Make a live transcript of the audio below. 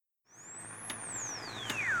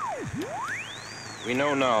We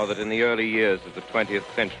know now that in the early years of the 20th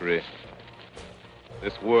century,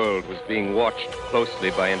 this world was being watched closely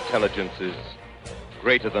by intelligences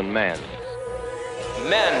greater than man's.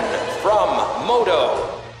 Men from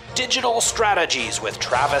Modo. Digital Strategies with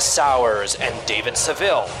Travis Sowers and David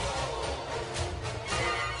Seville.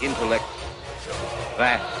 Intellects,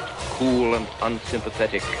 vast, cool, and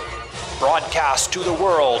unsympathetic. Broadcast to the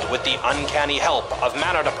world with the uncanny help of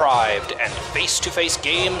Mana Deprived and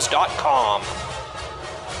FacetoFaceGames.com.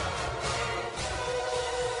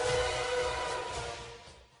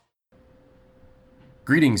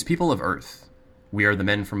 Greetings, people of Earth. We are the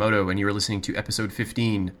Men from Modo, and you are listening to episode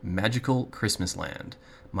 15, Magical Christmas Land.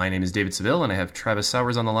 My name is David Seville, and I have Travis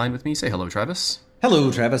Sowers on the line with me. Say hello, Travis.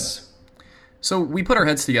 Hello, Travis. So we put our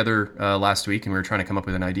heads together last week, and we were trying to come up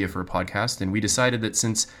with an idea for a podcast, and we decided that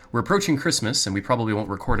since we're approaching Christmas, and we probably won't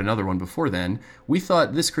record another one before then, we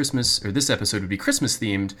thought this episode would be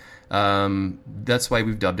Christmas-themed. That's why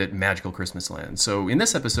we've dubbed it Magical Christmas Land. So in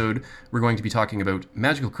this episode, we're going to be talking about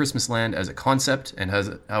Magical Christmas Land as a concept and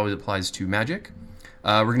how it applies to Magic.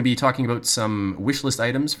 We're going to be talking about some wish list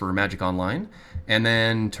items for Magic Online. And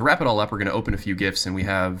then to wrap it all up, we're going to open a few gifts, and we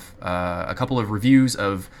have a couple of reviews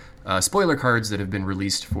of spoiler cards that have been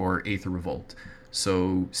released for Aether Revolt.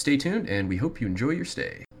 So stay tuned, and we hope you enjoy your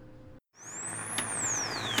stay.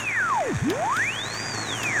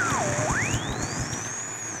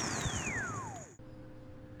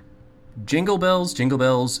 Jingle bells,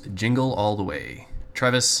 jingle all the way.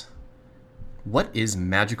 Travis, what is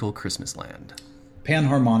Magical Christmas Land?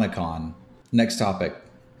 Panharmonicon. Next topic.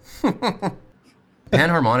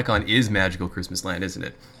 Panharmonicon is Magical Christmas Land, isn't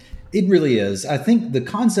it? It really is. I think the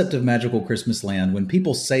concept of Magical Christmas Land, when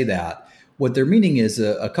people say that, what they're meaning is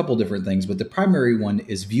a couple different things, but the primary one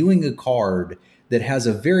is viewing a card that has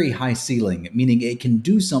a very high ceiling, meaning it can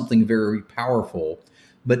do something very powerful,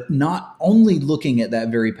 but not only looking at that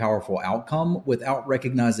very powerful outcome without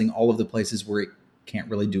recognizing all of the places where it can't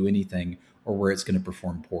really do anything or where it's going to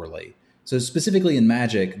perform poorly. So specifically in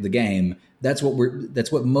Magic, the game, that's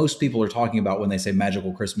what most people are talking about when they say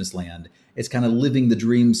Magical Christmas Land. It's kind of living the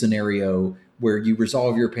dream scenario where you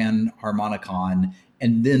resolve your Panharmonicon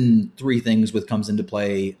and then three things comes into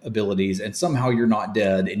play abilities, and somehow you're not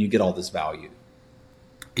dead and you get all this value.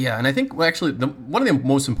 Yeah, and I think one of the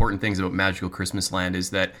most important things about Magical Christmas Land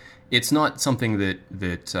is that it's not something that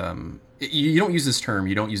you don't use this term,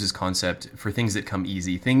 you don't use this concept for things that come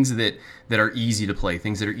easy, things that are easy to play,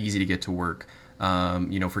 things that are easy to get to work.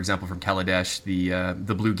 For example, from Kaladesh,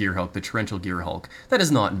 the Blue Gearhulk, the Torrential Gearhulk, that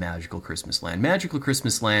is not Magical Christmas Land. Magical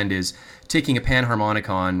Christmas Land is taking a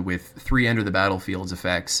Panharmonicon with 3 Enter the Battlefield's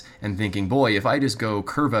effects and thinking, boy, if I just go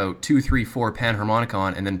curve out 2, 3, 4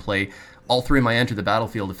 Panharmonicon and then play all 3 of my Enter the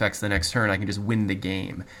Battlefield effects the next turn, I can just win the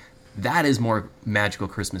game. That is more Magical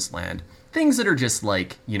Christmas Land. Things that are just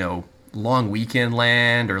like, long weekend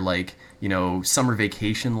land or like, summer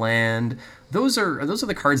vacation land. Those are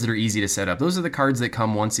the cards that are easy to set up. Those are the cards that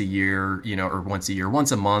come once a year, once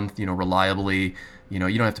a month, reliably. You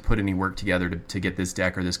don't have to put any work together to get this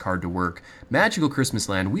deck or this card to work. Magical Christmas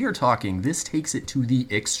Land, we are talking, this takes it to the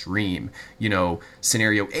extreme.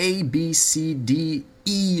 Scenario A, B, C, D,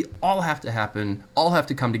 E, all have to happen, all have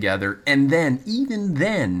to come together, and then, even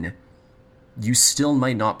then, you still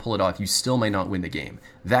might not pull it off. You still might not win the game.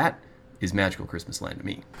 That is Magical Christmas Land to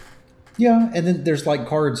me. Yeah, and then there's like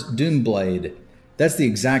cards, Doomblade. That's the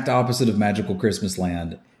exact opposite of Magical Christmas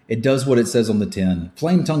Land. It does what it says on the tin.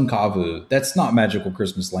 Flametongue Kavu, that's not Magical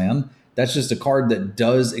Christmas Land. That's just a card that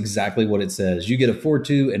does exactly what it says. You get a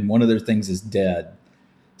 4/2 and one of their things is dead.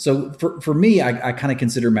 So for me, I kind of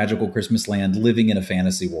consider Magical Christmas Land living in a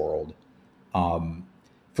fantasy world.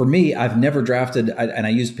 For me, I've never drafted, and I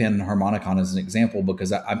use Panharmonicon as an example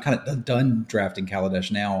because I'm kind of done drafting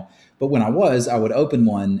Kaladesh now. But when I would open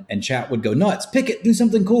one and chat would go nuts, pick it, do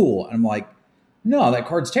something cool. And I'm like, no, that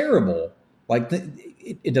card's terrible. Like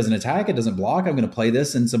it doesn't attack, it doesn't block. I'm going to play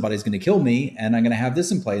this and somebody's going to kill me and I'm going to have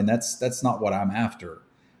this in play. And that's not what I'm after.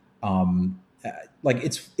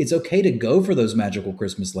 It's okay to go for those Magical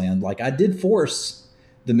Christmas Land. Like I did force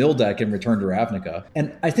the mill deck in Return to Ravnica.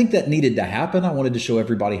 And I think that needed to happen. I wanted to show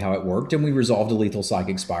everybody how it worked. And we resolved a lethal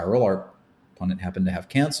Psychic Spiral. Our opponent happened to have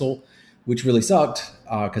cancel, which really sucked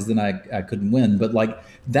because then I couldn't win. But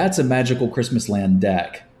that's a Magical Christmas Land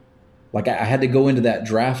deck. I had to go into that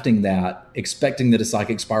drafting that, expecting that a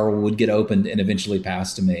Psychic Spiral would get opened and eventually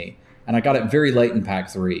pass to me. And I got it very late in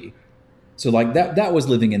pack 3. So that was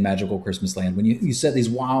living in Magical Christmas Land, when you set these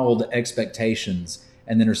wild expectations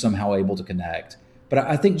and then are somehow able to connect. But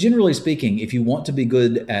I think generally speaking, if you want to be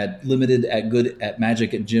good at Limited, good at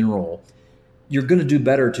Magic in general, you're going to do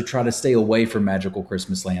better to try to stay away from Magical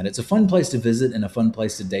Christmas Land. It's a fun place to visit and a fun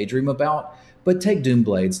place to daydream about, but take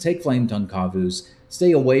Doomblades, take Flametongue Kavus,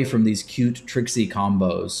 stay away from these cute Trixie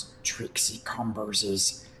combos. Trixie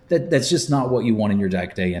combos. That's just not what you want in your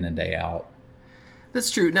deck day in and day out.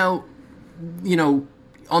 That's true. Now,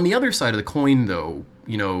 on the other side of the coin, though,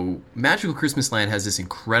 Magical Christmas Land has this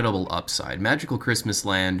incredible upside. Magical Christmas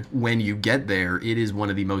Land, when you get there, it is one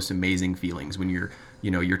of the most amazing feelings when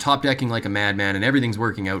you're top decking like a madman and everything's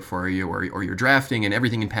working out for you, or you're drafting and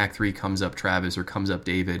everything in pack 3 comes up Travis or comes up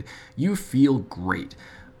David. You feel great.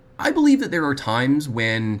 I believe that there are times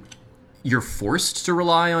when you're forced to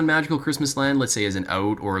rely on Magical Christmas Land, let's say as an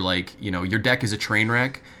out, or your deck is a train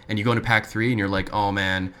wreck and you go into pack 3 and you're like, oh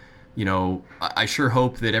man, I sure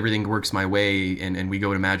hope that everything works my way and we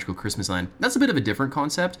go to Magical Christmas Land. That's a bit of a different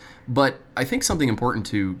concept, but I think something important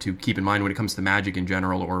to keep in mind when it comes to Magic in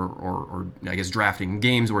general, or I guess drafting,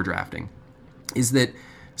 games or drafting, is that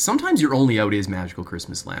sometimes your only out is Magical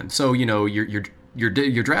Christmas Land. So, your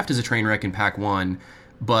draft is a train wreck in pack 1,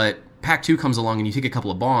 but pack 2 comes along and you take a couple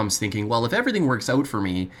of bombs thinking, well, if everything works out for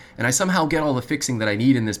me and I somehow get all the fixing that I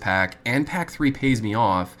need in this pack and pack 3 pays me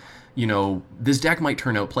off, this deck might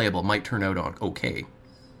turn out playable, might turn out okay.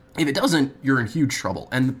 If it doesn't, you're in huge trouble.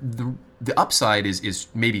 And the upside is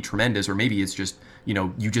maybe tremendous, or maybe it's just,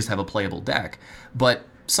 you just have a playable deck. But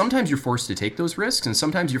sometimes you're forced to take those risks, and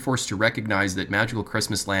sometimes you're forced to recognize that Magical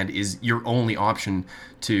Christmas Land is your only option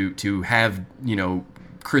to have,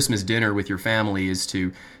 Christmas dinner with your family, is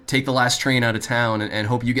to take the last train out of town and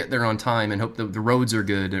hope you get there on time and hope the roads are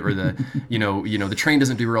good, or the the train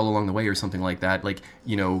doesn't derail along the way or something like that.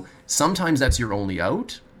 Sometimes that's your only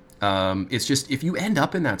out. It's just, if you end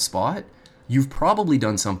up in that spot, you've probably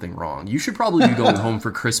done something wrong. You should probably be going home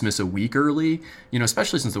for Christmas a week early,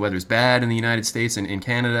 especially since the weather's bad in the United States and in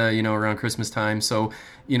Canada, around Christmas time. So,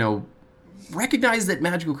 recognize that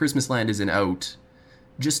Magical Christmas Land is an out.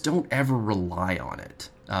 Just don't ever rely on it.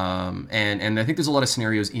 And I think there's a lot of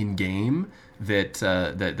scenarios in game that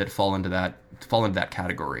fall into that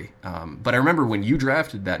category. But I remember when you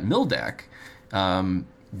drafted that mill deck,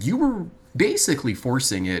 you were basically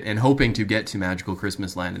forcing it and hoping to get to Magical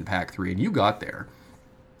Christmas Land in pack 3, and you got there.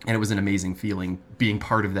 And it was an amazing feeling being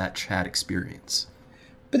part of that chat experience.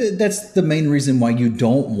 But that's the main reason why you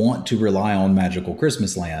don't want to rely on Magical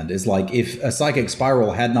Christmas Land, is if a Psychic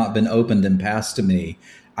Spiral had not been opened and passed to me,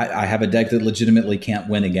 I have a deck that legitimately can't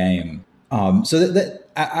win a game. So that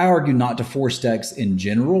I argue not to force decks in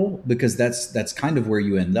general, because that's kind of where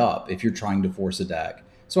you end up if you're trying to force a deck.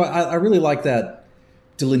 So I really like that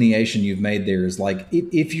delineation you've made there, is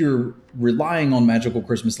if you're relying on Magical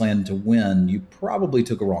Christmas Land to win, you probably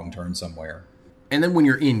took a wrong turn somewhere. And then when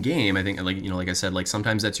you're in game, I think, like I said,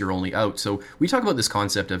 sometimes that's your only out. So we talk about this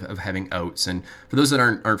concept of having outs. And for those that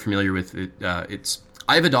aren't familiar with it,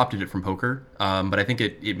 I've adopted it from poker, but I think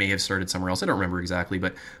it may have started somewhere else. I don't remember exactly,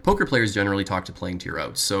 but poker players generally talk to playing to your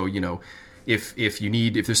outs. So, if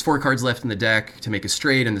there's 4 cards left in the deck to make a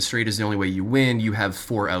straight, and the straight is the only way you win, you have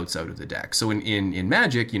 4 outs out of the deck. So in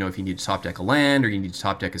Magic, if you need to top deck a land or you need to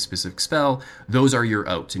top deck a specific spell, those are your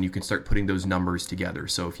outs, and you can start putting those numbers together.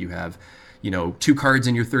 So if you have 2 cards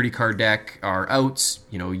in your 30 card deck are outs,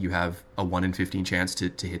 you have a 1 in 15 chance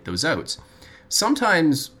to hit those outs.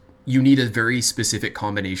 Sometimes you need a very specific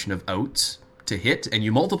combination of outs to hit, and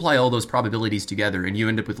you multiply all those probabilities together and you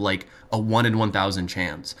end up with a 1 in 1,000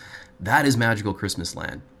 chance. That is Magical Christmas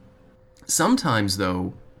Land. Sometimes,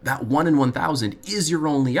 though, that 1 in 1,000 is your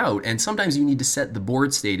only out, and sometimes you need to set the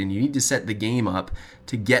board state and you need to set the game up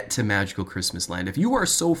to get to Magical Christmas Land. If you are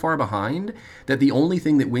so far behind that the only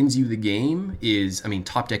thing that wins you the game is,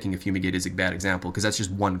 top decking a Fumigate is a bad example because that's just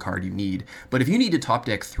 1 card you need. But if you need to top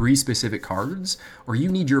deck 3 specific cards, or you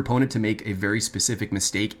need your opponent to make a very specific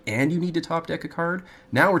mistake and you need to top deck a card,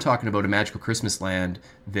 now we're talking about a Magical Christmas Land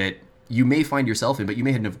that you may find yourself in, but you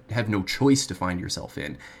may have no choice to find yourself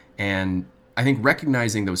in. And I think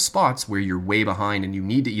recognizing those spots where you're way behind and you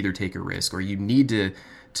need to either take a risk or you need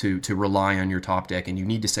to rely on your top deck and you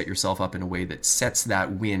need to set yourself up in a way that sets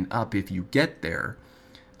that win up if you get there.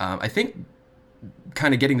 I think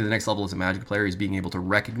kind of getting to the next level as a Magic player is being able to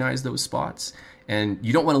recognize those spots. And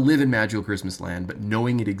you don't want to live in Magical Christmas Land, but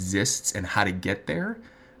knowing it exists and how to get there,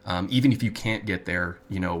 even if you can't get there,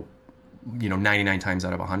 99 times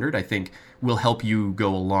out of 100, I think will help you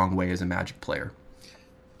go a long way as a Magic player.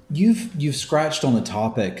 You've scratched on a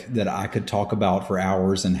topic that I could talk about for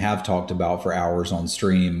hours and have talked about for hours on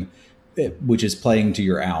stream, which is playing to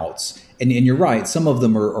your outs. And you're right, some of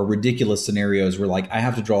them are ridiculous scenarios where I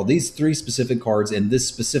have to draw these 3 specific cards in this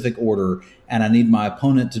specific order, and I need my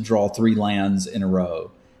opponent to draw 3 lands in a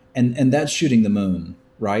row. And that's shooting the moon.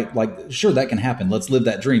 right? Like, sure, that can happen. Let's live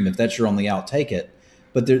that dream. If that's your only out, take it.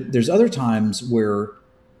 But there's other times where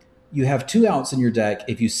you have 2 outs in your deck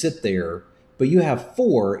if you sit there, but you have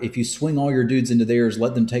 4 if you swing all your dudes into theirs,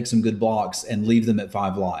 let them take some good blocks, and leave them at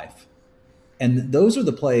 5 life. And those are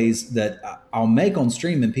the plays that I'll make on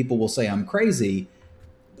stream, and people will say I'm crazy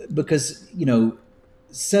because,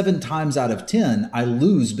 7 times out of 10, I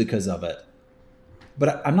lose because of it.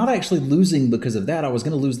 But I'm not actually losing because of that. I was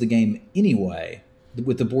going to lose the game anyway,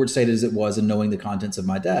 with the board state as it was and knowing the contents of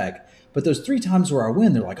my deck. But those 3 times where I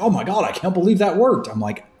win, they're like, oh my God, I can't believe that worked. I'm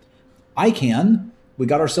like, I can. We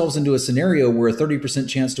got ourselves into a scenario where a 30%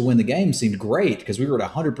 chance to win the game seemed great because we were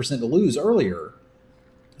at 100% to lose earlier.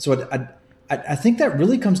 So I think that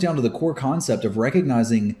really comes down to the core concept of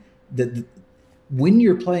recognizing that when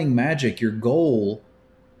you're playing Magic, your goal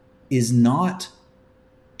is not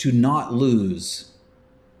to not lose.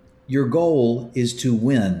 Your goal is to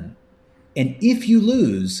win. And if you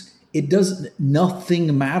lose,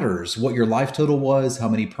 nothing matters what your life total was, how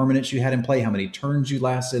many permanents you had in play, how many turns you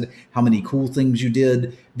lasted, how many cool things you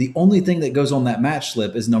did. The only thing that goes on that match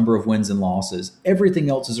slip is number of wins and losses. Everything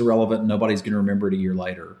else is irrelevant and nobody's going to remember it a year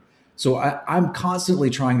later. So I'm constantly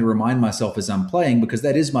trying to remind myself as I'm playing, because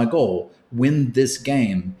that is my goal. Win this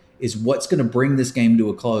game is what's going to bring this game to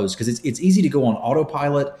a close. Because it's easy to go on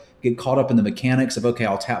autopilot, get caught up in the mechanics of, okay,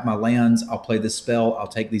 I'll tap my lands, I'll play this spell, I'll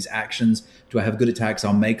take these actions. Do I have good attacks?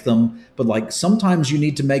 I'll make them. But like sometimes you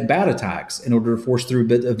need to make bad attacks in order to force through a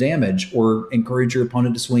bit of damage or encourage your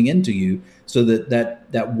opponent to swing into you, so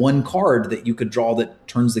that one card that you could draw that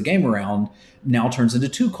turns the game around now turns into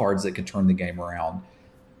 2 cards that could turn the game around.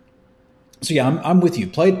 So yeah, I'm with you.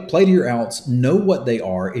 Play to your outs, know what they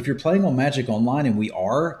are. If you're playing on Magic Online, and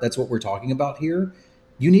that's what we're talking about here,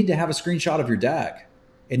 you need to have a screenshot of your deck.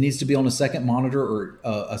 It needs to be on a second monitor or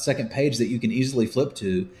a second page that you can easily flip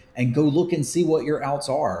to and go look and see what your outs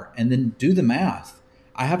are, and then do the math.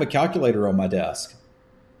 I have a calculator on my desk.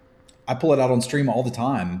 I pull it out on stream all the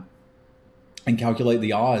time and calculate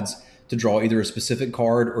the odds to draw either a specific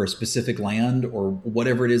card or a specific land or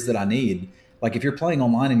whatever it is that I need. Like if you're playing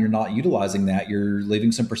online and you're not utilizing that, you're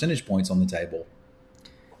leaving some percentage points on the table.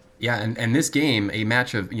 Yeah, and this game, a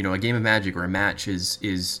match of, a game of Magic or a match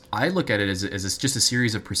is I look at it as just a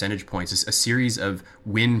series of percentage points, a series of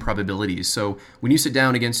win probabilities. So when you sit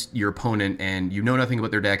down against your opponent and you know nothing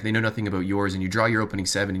about their deck, they know nothing about yours, and you draw your opening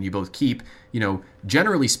 7 and you both keep,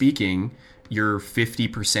 generally speaking, you're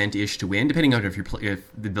 50%-ish to win, depending on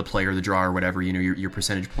if the player, the draw, or whatever, your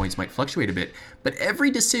percentage points might fluctuate a bit. But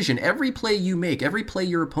every decision, every play you make, every play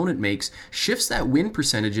your opponent makes shifts that win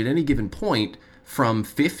percentage at any given point from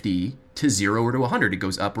 50 to 0 or to 100. It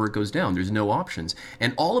goes up or it goes down. There's no options.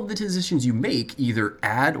 And all of the decisions you make either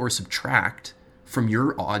add or subtract from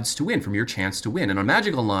your odds to win, from your chance to win. And on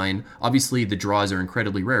Magic Online, obviously the draws are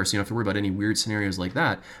incredibly rare, so you don't have to worry about any weird scenarios like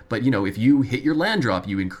that. But, if you hit your land drop,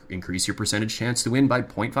 you increase your percentage chance to win by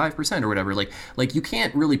 0.5% or whatever. Like you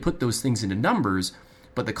can't really put those things into numbers,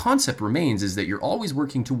 but the concept remains is that you're always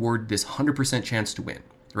working toward this 100% chance to win.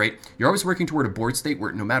 Right? You're always working toward a board state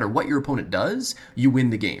where no matter what your opponent does, you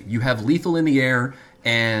win the game. You have lethal in the air,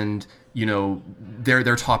 and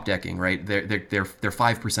they're top decking, right? They're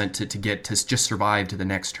 5% to get to just survive to the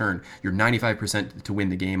next turn. You're 95% to win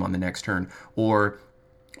the game on the next turn, or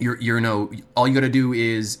you're all you got to do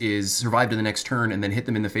is survive to the next turn and then hit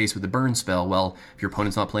them in the face with a burn spell. Well, if your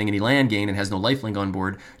opponent's not playing any land gain and has no lifelink on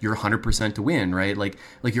board, you're 100% to win, right? Like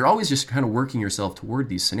you're always just kind of working yourself toward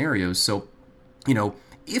these scenarios. So,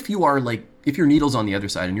 if your needle's on the other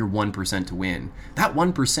side and you're 1% to win, that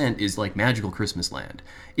 1% is like magical Christmas land.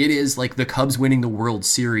 It is like the Cubs winning the World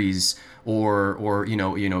Series, or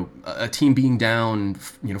a team being down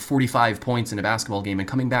 45 points in a basketball game and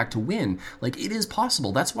coming back to win. Like, it is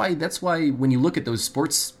possible. That's why when you look at those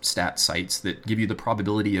sports stat sites that give you the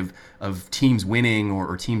probability of teams winning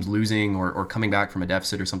or teams losing or coming back from a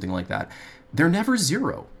deficit or something like that, they're never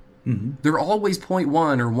 0. Mm-hmm. They're always 0.1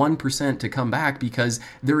 or 1% to come back, because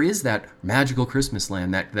there is that magical Christmas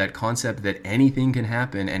land, that concept that anything can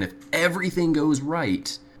happen, and if everything goes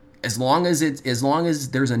right, as long as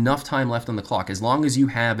there's enough time left on the clock, as long as you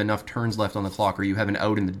have enough turns left on the clock, or you have an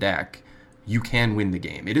out in the deck, you can win the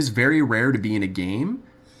game. It is very rare to be in a game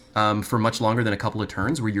for much longer than a couple of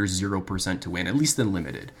turns where you're 0% to win, at least in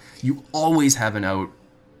limited. You always have an out,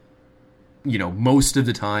 most of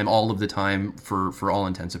the time, all of the time, for all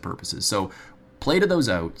intents and purposes. So play to those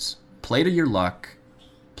outs, play to your luck,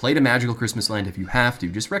 play to Magical Christmas Land if you have to.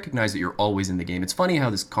 Just recognize that you're always in the game. It's funny how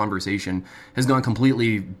this conversation has gone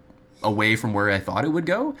completely away from where I thought it would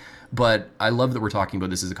go, but I love that we're talking about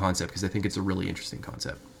this as a concept, because I think it's a really interesting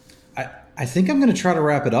concept. I I think I'm going to try to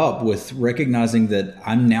wrap it up with recognizing that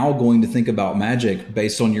I'm now going to think about Magic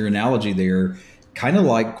based on your analogy there, kind of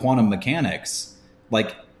like quantum mechanics.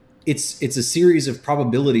 Like it's a series of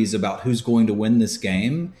probabilities about who's going to win this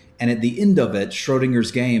game. And at the end of it,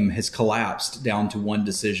 Schrodinger's game has collapsed down to one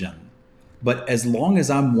decision. But as long as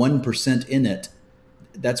I'm 1% in it,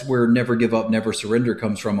 that's where never give up, never surrender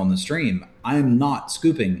comes from on the stream. I'm not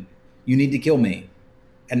scooping. You need to kill me.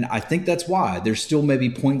 And I think that's why there's still maybe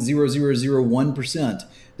 0.0001%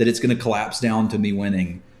 that it's going to collapse down to me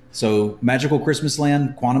winning. So Magical Christmas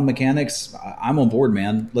Land, quantum mechanics, I'm on board,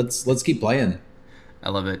 man. Let's keep playing.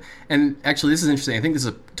 I love it. And actually, this is interesting. I think this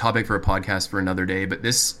is a topic for a podcast for another day, but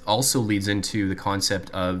this also leads into the concept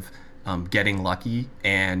of getting lucky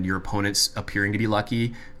and your opponents appearing to be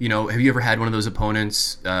lucky. You know, have you ever had one of those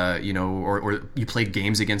opponents, you know, or you played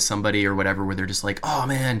games against somebody or whatever where they're just like, oh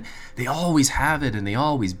man, they always have it and they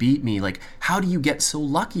always beat me. Like, how do you get so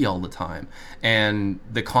lucky all the time? And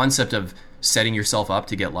the concept of setting yourself up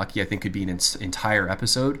to get lucky, I think, could be an entire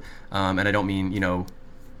episode. And I don't mean, you know,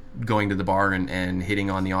 going to the bar and hitting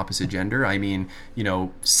on the opposite gender. I mean, you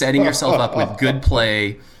know, setting yourself up with good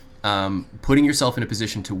play, putting yourself in a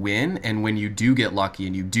position to win, and when you do get lucky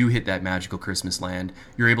and you do hit that magical Christmas land,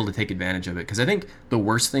 you're able to take advantage of it. Because I think the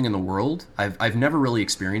worst thing in the world, I've never really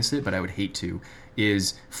experienced it, but I would hate to,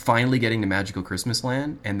 is finally getting to magical Christmas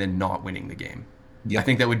land and then not winning the game. Yep. I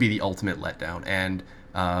think that would be the ultimate letdown. And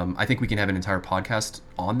I think we can have an entire podcast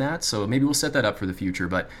on that, so maybe we'll set that up for the future.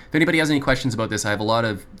 But if anybody has any questions about this, I have a lot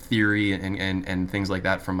of theory and things like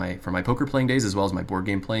that from my poker playing days as well as my board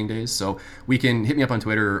game playing days. So we can hit me up on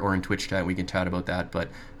Twitter or in Twitch chat and we can chat about that. But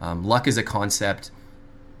luck as a concept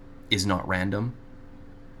is not random.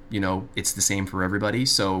 You know, it's the same for everybody.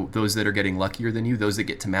 So those that are getting luckier than you, those that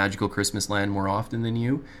get to magical Christmas land more often than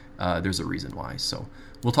you, there's a reason why. So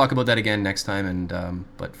we'll talk about that again next time. And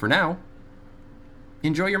but for now,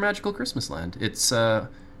 enjoy your magical Christmas land. It's the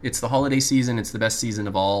holiday season. It's the best season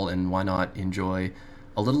of all, and why not enjoy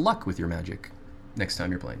a little luck with your magic next time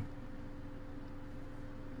you're playing.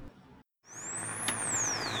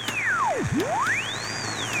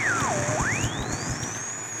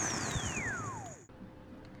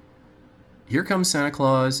 Here comes Santa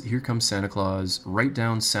Claus. Here comes Santa Claus. Right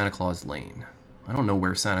down Santa Claus Lane. I don't know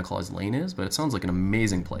where Santa Claus Lane is, but it sounds like an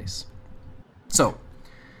amazing place. So,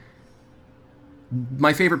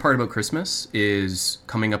 my favorite part about Christmas is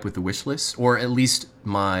coming up with the wish list, or at least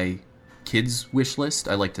my kids' wish list.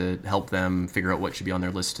 I like to help them figure out what should be on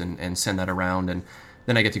their list and send that around, and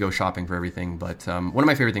then I get to go shopping for everything. But one of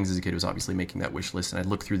my favorite things as a kid was obviously making that wish list, and I'd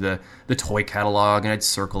look through the toy catalog, and I'd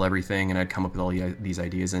circle everything, and I'd come up with all these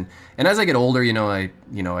ideas. And as I get older, I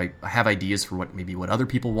have ideas for what other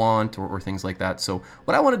people want or things like that. So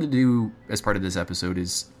what I wanted to do as part of this episode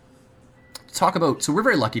is talk about, so we're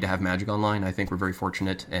very lucky to have Magic Online. I think we're very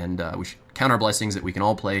fortunate, and we should count our blessings that we can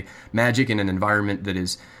all play Magic in an environment that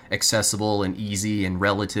is accessible and easy and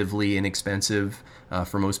relatively inexpensive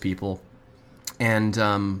for most people. And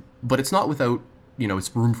but it's not without,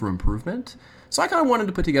 it's room for improvement. So I kind of wanted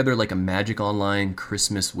to put together like a Magic Online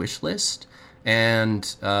Christmas wish list,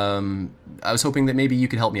 and I was hoping that maybe you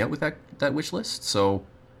could help me out with that wish list. So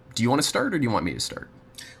do you want to start, or do you want me to start?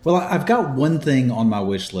 Well, I've got one thing on my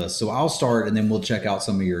wish list, so I'll start and then we'll check out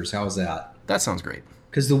some of yours. How's that? That sounds great.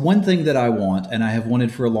 Because the one thing that I want, and I have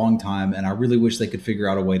wanted for a long time, and I really wish they could figure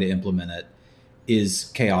out a way to implement it,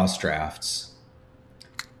 is chaos drafts.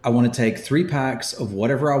 I want to take 3 packs of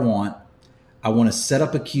whatever I want. I want to set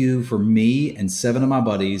up a queue for me and 7 of my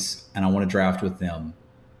buddies, and I want to draft with them.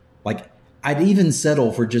 Like, I'd even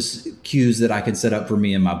settle for just queues that I can set up for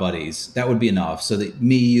me and my buddies. That would be enough. So that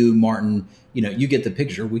me, you, Martin, you get the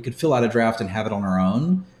picture. We could fill out a draft and have it on our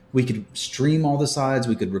own. We could stream all the sides.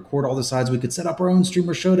 We could record all the sides. We could set up our own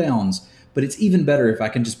streamer showdowns. But it's even better if I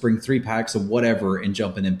can just bring 3 packs of whatever and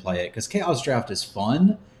jump in and play it. Because Chaos Draft is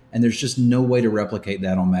fun, and there's just no way to replicate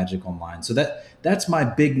that on Magic Online. So that's my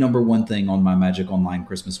big number one thing on my Magic Online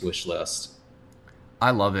Christmas wish list.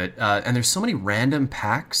 I love it. And there's so many random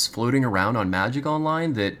packs floating around on Magic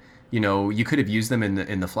Online that, you could have used them in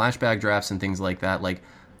the flashback drafts and things like that. Like,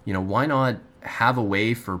 why not have a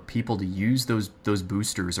way for people to use those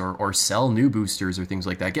boosters or sell new boosters or things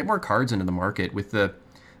like that? Get more cards into the market. With the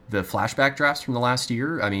flashback drafts from the last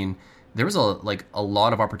year, I mean, there was a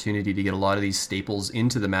lot of opportunity to get a lot of these staples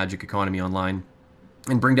into the Magic economy online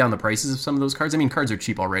and bring down the prices of some of those cards. I mean, cards are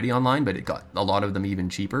cheap already online, but it got a lot of them even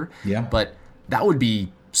cheaper. Yeah. But that would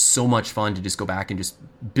be so much fun to just go back and just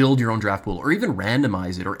build your own draft pool, or even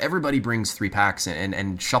randomize it, or everybody brings 3 packs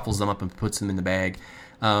and shuffles them up and puts them in the bag.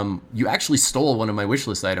 You actually stole one of my wish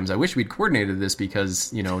list items. I wish we'd coordinated this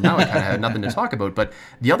because, you know, now I kind of have nothing to talk about. But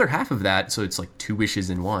the other half of that, so it's like 2 wishes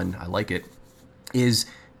in one, I like it, is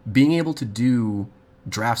being able to do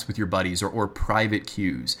drafts with your buddies or private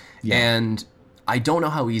queues. Yeah. And I don't know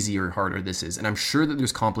how easy or harder this is. And I'm sure that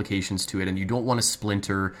there's complications to it and you don't want to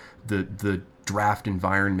splinter the draft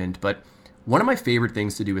environment. But one of my favorite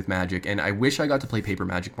things to do with Magic, and I wish I got to play paper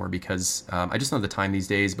Magic more because I just don't have the time these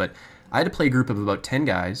days, but I had to play a group of about 10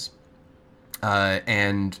 guys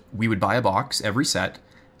and we would buy a box every set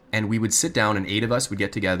and we would sit down and 8 of us would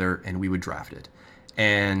get together and we would draft it.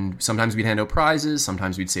 And sometimes we'd hand out prizes,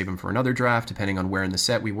 sometimes we'd save them for another draft, depending on where in the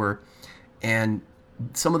set we were. And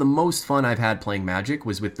some of the most fun I've had playing Magic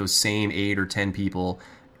was with those same 8 or 10 people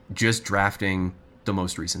just drafting the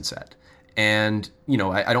most recent set. And, you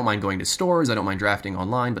know, I don't mind going to stores, I don't mind drafting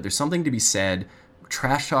online, but there's something to be said,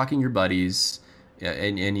 trash talking your buddies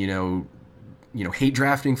and you know, hate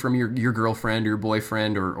drafting from your girlfriend or your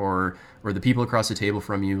boyfriend or the people across the table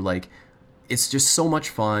from you. Like, it's just so much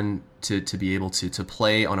fun to be able to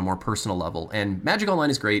play on a more personal level. And Magic Online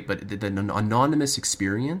is great, but the anonymous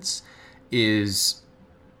experience is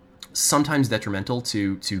sometimes detrimental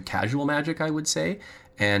to casual Magic, I would say.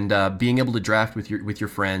 And being able to draft with your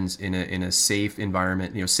friends in a safe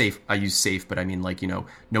environment, you know, safe. I use safe, but I mean, like, you know,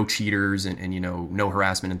 no cheaters and you know, no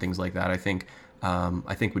harassment and things like that. I think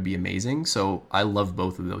would be amazing. So I love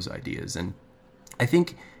both of those ideas. And I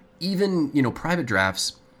think even, you know, private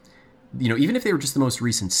drafts, you know, even if they were just the most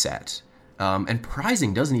recent set, and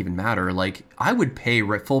prizing doesn't even matter. Like, I would pay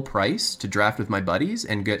full price to draft with my buddies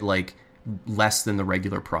and get like less than the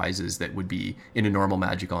regular prizes that would be in a normal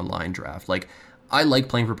Magic Online draft. Like, I like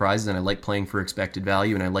playing for prizes and I like playing for expected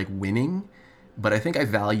value and I like winning, but I think I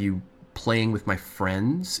value playing with my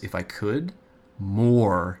friends, if I could,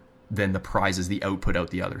 more than the prizes, the output out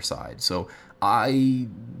the other side. So I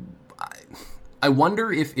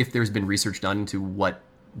wonder if there's been research done into what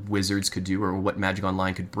Wizards could do or what Magic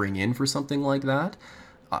Online could bring in for something like that.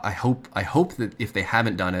 I hope that if they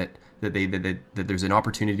haven't done it, that there's an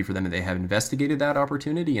opportunity for them, that they have investigated that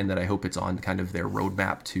opportunity, and that I hope it's on kind of their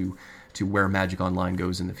roadmap to where Magic Online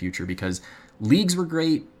goes in the future. Because leagues were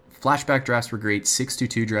great, flashback drafts were great,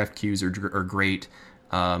 6-2 draft queues are great,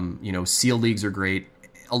 you know, sealed leagues are great.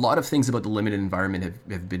 A lot of things about the limited environment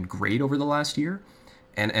have been great over the last year.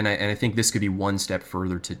 And I think this could be one step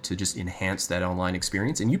further to just enhance that online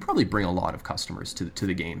experience. And you probably bring a lot of customers to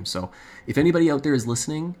the game. So if anybody out there is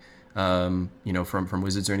listening, you know, from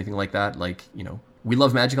Wizards or anything like that, like, you know, we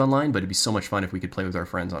love Magic Online, but it'd be so much fun if we could play with our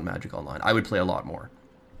friends on Magic Online. I would play a lot more.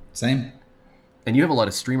 Same. And you have a lot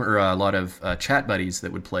of chat buddies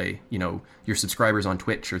that would play, you know, your subscribers on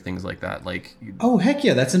Twitch or things like that. Like, oh, heck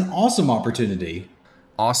yeah, that's an awesome opportunity.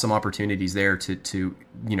 Awesome opportunities there to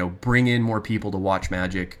you know, bring in more people to watch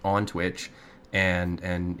Magic on Twitch and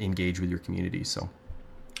engage with your community. So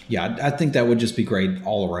yeah, I think that would just be great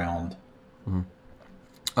all around. Mm-hmm.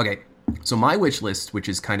 Okay, so my wish list, which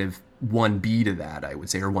is kind of 1B to that, I would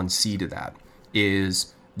say, or 1C to that,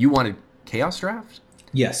 is you wanted Chaos Draft?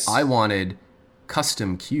 Yes. I wanted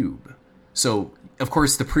Custom Cube. So of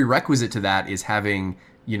course the prerequisite to that is having,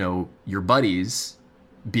 you know, your buddies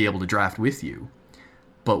be able to draft with you.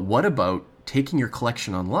 But what about taking your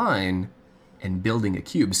collection online and building a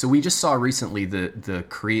cube? So we just saw recently the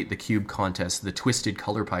Create the Cube contest, the Twisted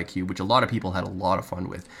Color Pie Cube, which a lot of people had a lot of fun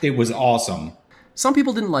with. It was awesome. Some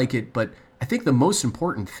people didn't like it, but I think the most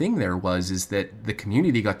important thing there is that the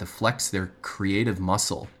community got to flex their creative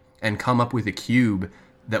muscle and come up with a cube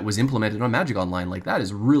that was implemented on Magic Online. Like, that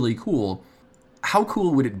is really cool. How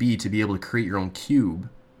cool would it be to be able to create your own cube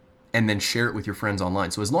and then share it with your friends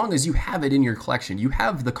online? So as long as you have it in your collection, you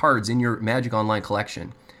have the cards in your Magic Online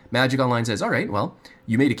collection, Magic Online says, all right, well,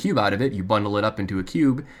 you made a cube out of it, you bundle it up into a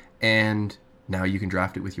cube, and now you can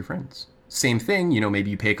draft it with your friends. Same thing, you know, maybe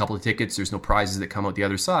you pay a couple of tickets, there's no prizes that come out the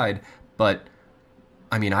other side, but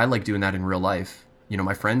I mean, I like doing that in real life. You know,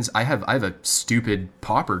 my friends, I have a stupid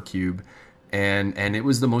Pauper cube, and it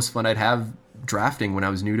was the most fun I'd have drafting when I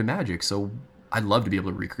was new to Magic, so I'd love to be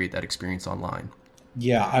able to recreate that experience online.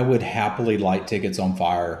 Yeah, I would happily light tickets on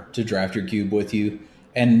fire to draft your cube with you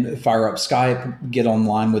and fire up Skype, get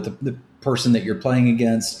online with the person that you're playing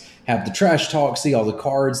against, have the trash talk, see all the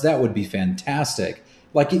cards. That would be fantastic.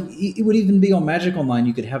 Like, it would even be on Magic Online.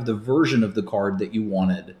 You could have the version of the card that you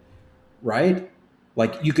wanted, right?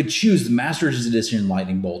 Like, you could choose the Masters Edition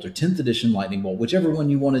Lightning Bolt or 10th Edition Lightning Bolt, whichever one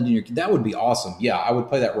you wanted in your. That would be awesome. Yeah, I would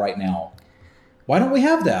play that right now. Why don't we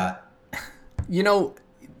have that? You know,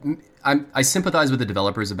 I sympathize with the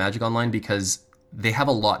developers of Magic Online because they have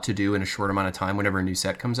a lot to do in a short amount of time whenever a new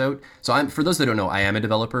set comes out. So for those that don't know, I am a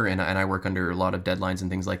developer and I work under a lot of deadlines and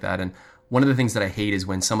things like that. And one of the things that I hate is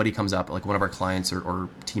when somebody comes up, like one of our clients or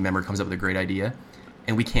team member comes up with a great idea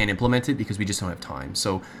and we can't implement it because we just don't have time.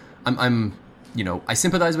 So I'm I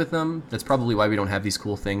sympathize with them. That's probably why we don't have these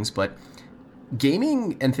cool things. But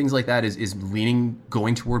gaming and things like that is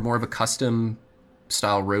going toward more of a custom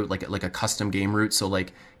style route, like a custom game route. So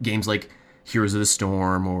like games like Heroes of the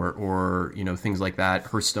Storm or things like that.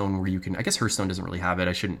 Hearthstone, where you can, I guess Hearthstone doesn't really have it.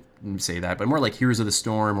 I shouldn't say that, but more like Heroes of the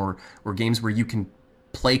Storm or games where you can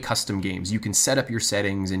play custom games. You can set up your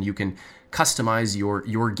settings and you can customize your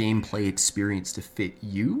gameplay experience to fit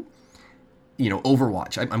you.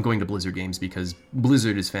 Overwatch. I'm going to Blizzard games because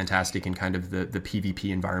Blizzard is fantastic in kind of the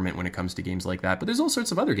PvP environment when it comes to games like that. But there's all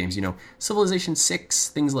sorts of other games, Civilization 6,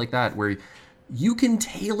 things like that, where you can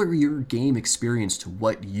tailor your game experience to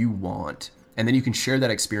what you want. And then you can share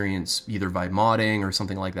that experience either by modding or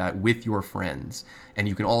something like that with your friends. And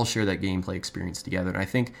you can all share that gameplay experience together. And I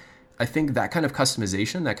think that kind of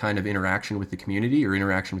customization, that kind of interaction with the community or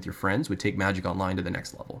interaction with your friends would take Magic Online to the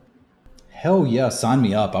next level. Hell yeah, sign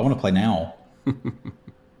me up. I want to play now.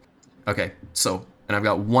 Okay, so, and I've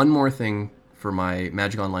got one more thing for my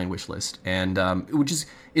Magic Online wish list, and which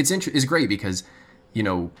is great because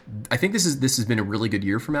I think this has been a really good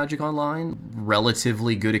year for Magic Online.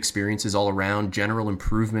 Relatively good experiences all around, general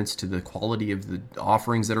improvements to the quality of the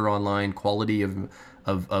offerings that are online, quality of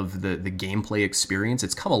the gameplay experience.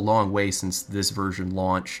 It's come a long way since this version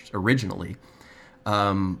launched originally.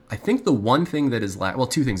 I think the one thing that is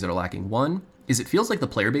two things that are lacking. One is it feels like the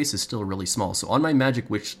player base is still really small. So on my Magic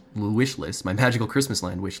wish list, my Magical Christmas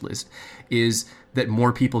Land wish list, is that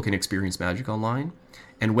more people can experience Magic Online.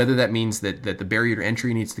 And whether that means that the barrier to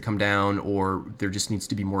entry needs to come down or there just needs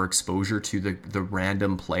to be more exposure to the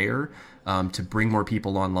random player to bring more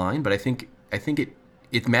people online. But I think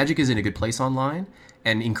if Magic is in a good place online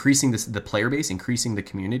and increasing the player base, increasing the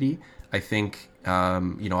community, I think,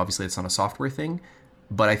 obviously it's not a software thing,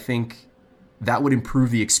 but I think that would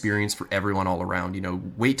improve the experience for everyone all around.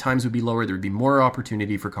 Wait times would be lower. There would be more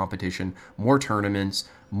opportunity for competition, more tournaments,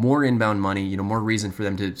 more inbound money, more reason for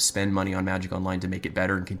them to spend money on Magic Online to make it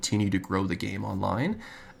better and continue to grow the game online,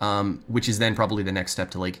 which is then probably the next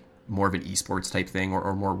step to like more of an esports type thing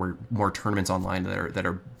or more tournaments online that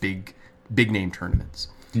are big name tournaments.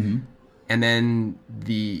 Mm-hmm. And then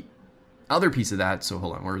the other piece of that, so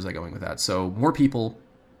hold on, where was I going with that? So more people,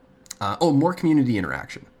 more community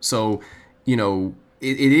interaction. So,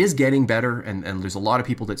 it is getting better and there's a lot of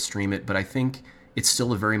people that stream it, but I think it's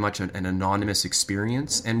still a very much an anonymous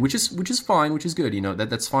experience, and which is fine, which is good.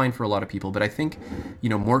 That's fine for a lot of people. But I think,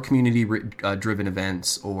 more community driven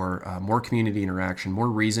events or more community interaction, more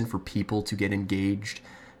reason for people to get engaged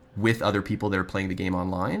with other people that are playing the game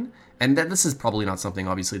online. And this is probably not something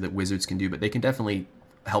obviously that Wizards can do, but they can definitely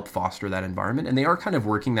help foster that environment. And they are kind of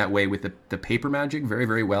working that way with the paper Magic very,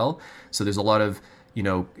 very well. So there's a lot of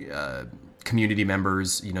community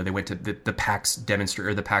members, they went to the PAX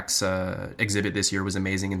the PAX exhibit this year was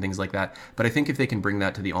amazing and things like that. But I think if they can bring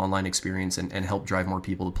that to the online experience and help drive more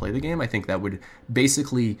people to play the game, I think that would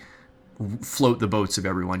basically float the boats of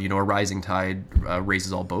everyone. A rising tide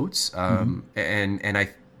raises all boats. And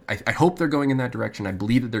I hope they're going in that direction. I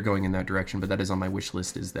believe that they're going in that direction, but that is on my wish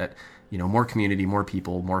list, is that, more community, more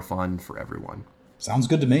people, more fun for everyone. Sounds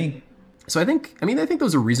good to me. So I think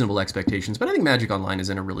those are reasonable expectations, but I think Magic Online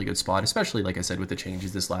is in a really good spot, especially, like I said, with the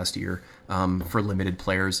changes this last year for limited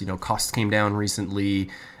players. Costs came down recently.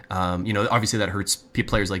 Obviously that hurts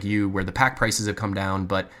players like you, where the pack prices have come down,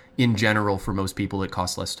 but in general, for most people, it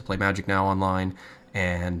costs less to play Magic now online,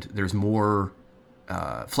 and there's more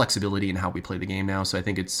flexibility in how we play the game now. So I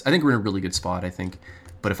think we're in a really good spot, I think.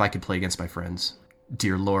 But if I could play against my friends,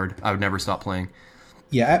 dear Lord, I would never stop playing.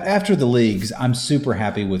 Yeah, after the leagues, I'm super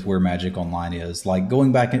happy with where Magic Online is. Like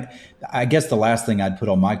going back, I guess the last thing I'd put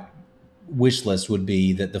on my wish list would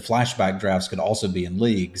be that the flashback drafts could also be in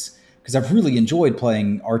leagues, because I've really enjoyed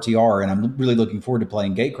playing RTR and I'm really looking forward to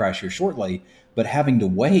playing Gatecrash here shortly. But having to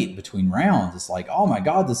wait between rounds, it's like, oh my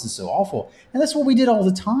God, this is so awful. And that's what we did all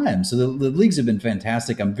the time. So the leagues have been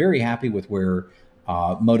fantastic. I'm very happy with where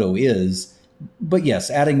Moto is. But yes,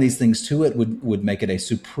 adding these things to it would make it a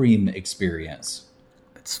supreme experience.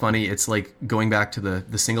 It's funny. It's like going back to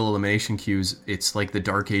the single elimination queues. It's like the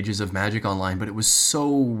dark ages of Magic Online, but it was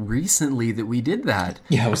so recently that we did that.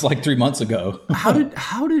 Yeah, it was like 3 months ago. How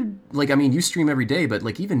did you stream every day, but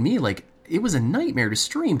like even me, like it was a nightmare to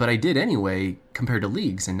stream, but I did anyway compared to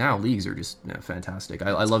leagues. And now leagues are just fantastic.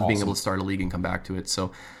 I love being able to start a league and come back to it.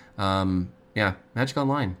 So, yeah, Magic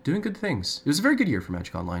Online doing good things. It was a very good year for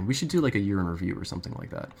Magic Online. We should do like a year in review or something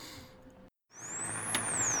like that.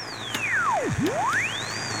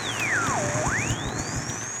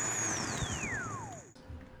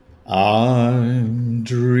 I'm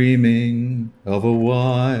dreaming of a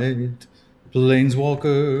white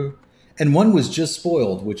planeswalker. And one was just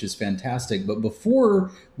spoiled, which is fantastic. But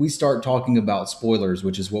before we start talking about spoilers,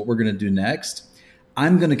 which is what we're going to do next,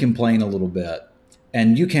 I'm going to complain a little bit.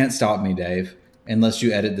 And you can't stop me, Dave, unless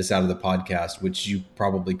you edit this out of the podcast, which you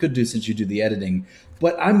probably could do since you do the editing.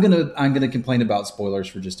 But I'm gonna complain about spoilers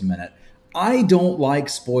for just a minute. I don't like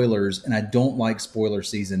spoilers, and I don't like spoiler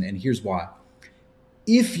season, and here's why.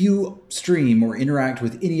 If you stream or interact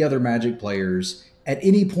with any other Magic players at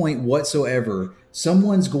any point whatsoever,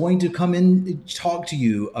 someone's going to come in and talk to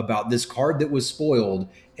you about this card that was spoiled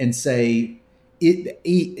and say,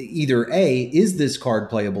 either A, is this card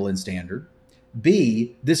playable in Standard?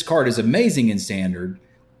 B, this card is amazing in Standard.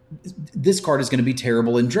 This card is going to be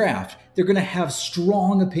terrible in Draft. They're going to have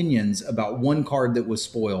strong opinions about one card that was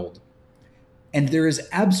spoiled. And there is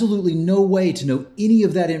absolutely no way to know any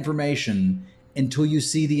of that information until you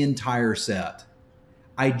see the entire set.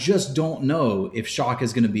 I just don't know if Shock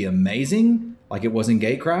is going to be amazing, like it was in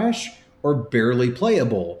Gatecrash, or barely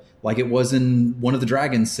playable, like it was in one of the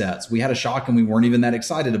Dragon sets. We had a Shock and we weren't even that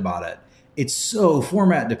excited about it. It's so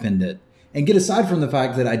format dependent. And get aside from the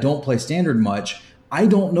fact that I don't play Standard much, I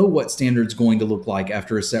don't know what Standard's going to look like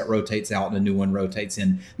after a set rotates out and a new one rotates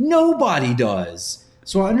in. Nobody does.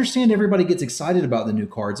 So I understand everybody gets excited about the new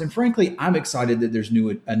cards, and frankly, I'm excited that there's a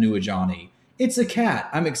new Ajani. It's a cat.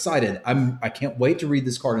 I'm excited. I can't wait to read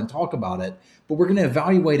this card and talk about it, but we're going to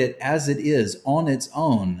evaluate it as it is on its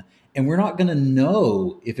own, and we're not going to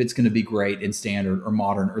know if it's going to be great in Standard or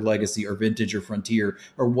Modern or Legacy or Vintage or Frontier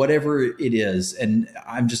or whatever it is, and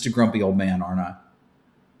I'm just a grumpy old man, aren't I?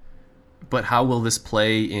 But how will this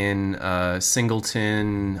play in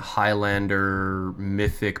Singleton, Highlander,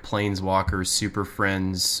 Mythic, Planeswalker, Super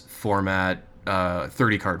Friends format,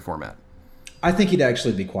 30-card format? I think he'd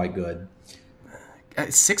actually be quite good.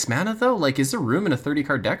 6 mana, though? Like, is there room in a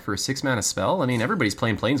 30-card deck for a 6-mana spell? I mean, everybody's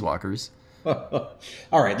playing Planeswalkers.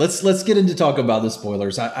 All right, let's get into talk about the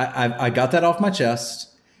spoilers. I got that off my chest.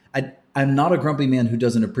 I'm not a grumpy man who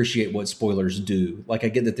doesn't appreciate what spoilers do. Like, I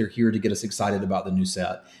get that they're here to get us excited about the new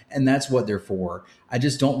set, and that's what they're for. I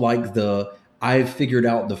just don't like I've figured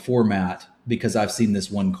out the format because I've seen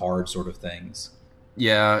this one card sort of things.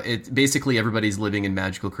 Yeah, it's basically everybody's living in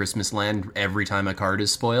magical Christmas land. Every time a card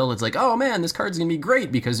is spoiled, it's like, oh man, this card's going to be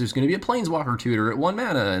great because there's going to be a Planeswalker tutor at 1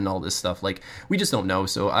 mana and all this stuff. Like, we just don't know.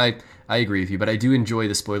 So I agree with you, but I do enjoy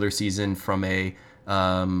the spoiler season from a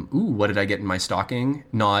what did I get in my stocking?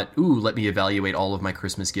 Not, let me evaluate all of my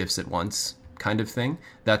Christmas gifts at once kind of thing.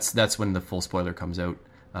 That's when the full spoiler comes out.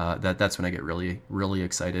 That's when I get really, really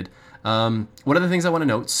excited. One of the things I want to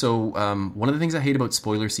note, so one of the things I hate about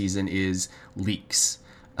spoiler season is leaks.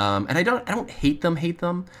 And I don't hate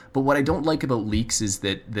them, but what I don't like about leaks is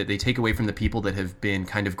that they take away from the people that have been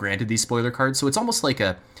kind of granted these spoiler cards. So it's almost like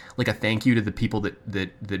a thank you to the people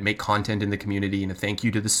that make content in the community, and a thank you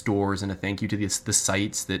to the stores, and a thank you to the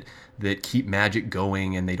sites that keep Magic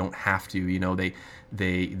going, and they don't have to,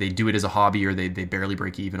 they do it as a hobby, or they barely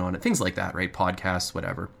break even on it, things like that, right? Podcasts,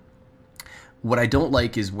 whatever. What I don't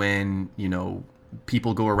like is when,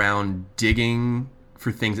 people go around digging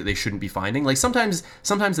for things that they shouldn't be finding. Like sometimes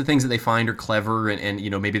the things that they find are clever and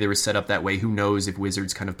maybe they were set up that way. Who knows if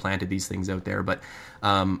Wizards kind of planted these things out there, but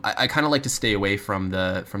I kind of like to stay away from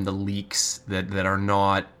the leaks that are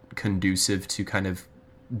not conducive to kind of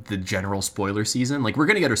the general spoiler season. Like, we're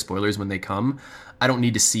going to get our spoilers when they come. I don't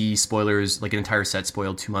need to see spoilers, like an entire set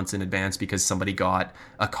spoiled 2 months in advance because somebody got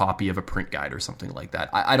a copy of a print guide or something like that.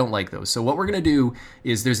 I don't like those. So what we're going to do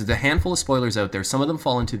is there's a handful of spoilers out there. Some of them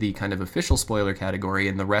fall into the kind of official spoiler category,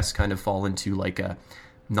 and the rest kind of fall into like a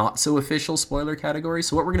not so official spoiler category.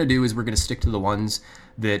 So what we're going to do is we're going to stick to the ones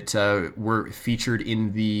that were featured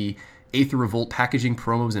in the Aether Revolt packaging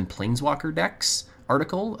promos and Planeswalker decks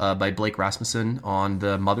article by Blake Rasmussen on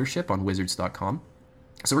the Mothership on Wizards.com.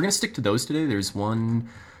 So we're going to stick to those today. There's 1,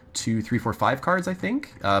 2, 3, 4, 5 cards, I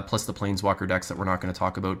think, plus the Planeswalker decks that we're not going to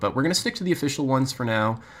talk about. But we're going to stick to the official ones for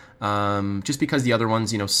now, just because the other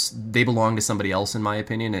ones, they belong to somebody else, in my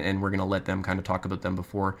opinion, and we're going to let them kind of talk about them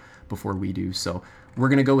before we do. So we're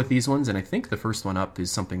going to go with these ones, and I think the first one up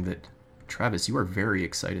is something that, Travis, you are very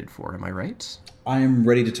excited for. Am I right? I am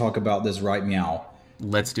ready to talk about this right meow.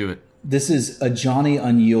 Let's do it. This is Ajani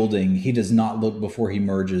Unyielding. He does not look before he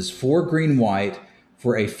merges. 4 green-white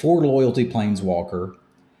for a 4 loyalty Planeswalker.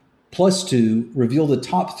 +2, reveal the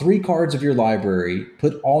top 3 cards of your library.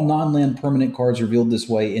 Put all non-land permanent cards revealed this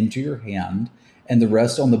way into your hand, and the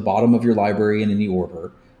rest on the bottom of your library in any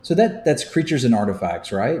order. So that's creatures and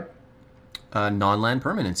artifacts, right? Non-land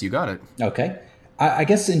permanents. You got it. Okay. I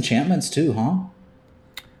guess enchantments too, huh?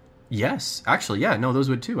 Yes, actually, yeah, no, those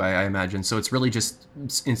would too. I imagine. So it's really just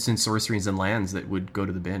instant sorceries and lands that would go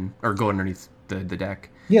to the bin or go underneath the deck.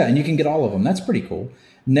 Yeah, and you can get all of them. That's pretty cool.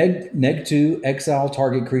 Neg 2, exile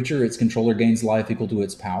target creature. Its controller gains life equal to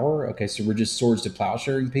its power. Okay, so we're just Swords to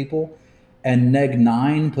Plowsharing people. And Neg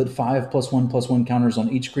 9, put 5+1/+1 counters on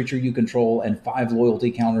each creature you control and 5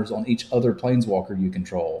 loyalty counters on each other planeswalker you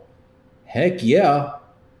control. Heck yeah.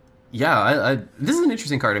 Yeah, this is an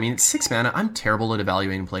interesting card. I mean, it's 6 mana. I'm terrible at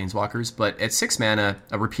evaluating planeswalkers, but at 6 mana,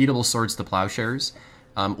 a repeatable Swords to Plowshares,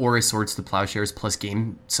 or a Swords to Plowshares plus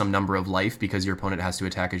gain some number of life because your opponent has to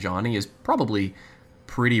attack Ajani is probably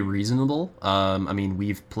pretty reasonable. I mean,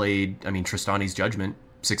 we've played, Tristani's Judgment,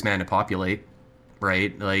 6 mana populate,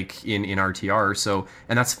 right? Like in RTR, so,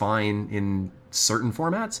 and that's fine in certain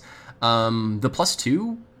formats. The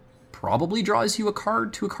 +2 probably draws you a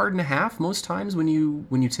card to a card and a half most times when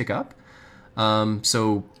you tick up.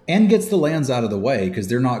 So and gets the lands out of the way because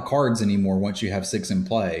they're not cards anymore once you have 6 in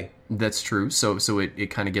play. That's true. So it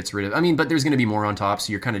kind of gets rid of. I mean, but there's going to be more on top,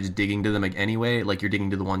 so you're kind of just digging to them anyway. Like you're digging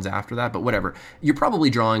to the ones after that. But whatever. You're probably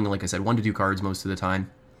drawing, like I said, 1 to 2 cards most of the time.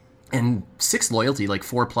 And 6 loyalty, like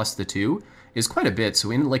 4 plus the 2, is quite a bit. So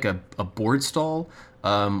in like a board stall,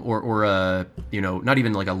 or a, not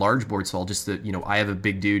even like a large board stall, just that, I have a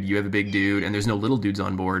big dude, you have a big dude, and there's no little dudes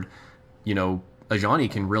on board, Ajani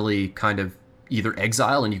can really kind of either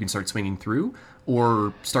exile and you can start swinging through,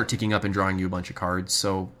 or start ticking up and drawing you a bunch of cards.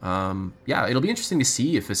 So, yeah, it'll be interesting to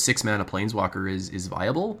see if a 6 mana planeswalker is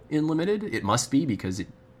viable in Limited. It must be, because it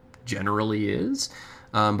generally is.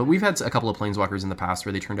 But we've had a couple of planeswalkers in the past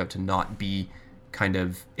where they turned out to not be kind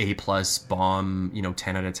of A+ bomb,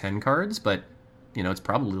 10 out of 10 cards, but it's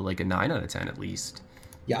probably like a 9 out of 10 at least.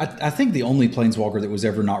 Yeah, I think the only planeswalker that was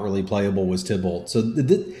ever not really playable was Tibalt. So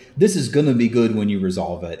this is going to be good when you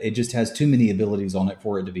resolve it. It just has too many abilities on it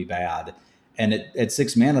for it to be bad. And at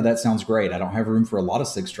 6 mana, that sounds great. I don't have room for a lot of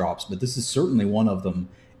 6 drops, but this is certainly one of them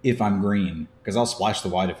if I'm green, because I'll splash the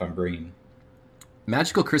white if I'm green.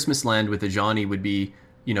 Magical Christmas Land with Ajani would be,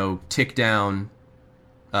 tick down,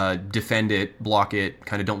 defend it, block it,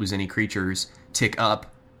 kind of don't lose any creatures, tick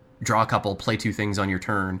up, draw a couple, play 2 things on your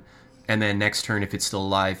turn, and then next turn, if it's still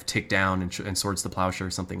alive, tick down and Swords to Plowshare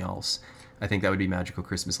or something else. I think that would be Magical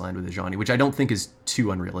Christmas Land with Ajani, which I don't think is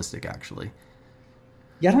too unrealistic, actually.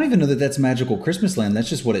 Yeah, I don't even know that that's Magical Christmas Land. That's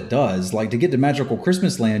just what it does. Like, to get to Magical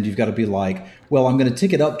Christmas Land, you've got to be like, well, I'm going to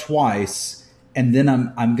tick it up twice, and then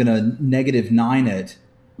I'm going to -9 it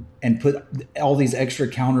and put all these extra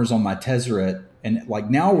counters on my Tezzeret. And, like,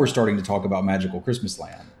 now we're starting to talk about Magical Christmas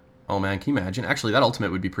Land. Oh, man, can you imagine? Actually, that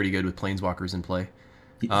ultimate would be pretty good with planeswalkers in play.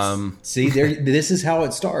 See, this is how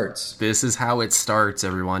it starts. This is how it starts,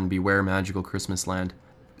 everyone. Beware Magical Christmas Land.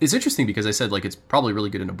 It's interesting because I said, like, it's probably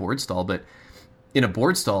really good in a board stall, but in a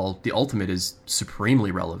board stall, the ultimate is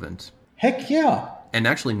supremely relevant. Heck yeah. And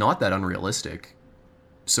actually not that unrealistic.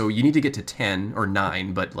 So you need to get to 10 or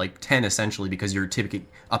 9, but like 10 essentially, because you're ticking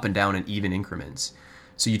up and down in even increments.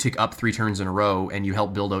 So you tick up 3 turns in a row and you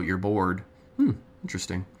help build out your board.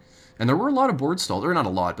 Interesting. And there were a lot of board stalls, or not a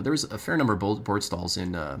lot, but there was a fair number of board stalls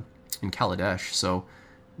in Kaladesh. So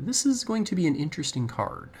this is going to be an interesting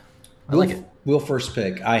card. I like it. We'll first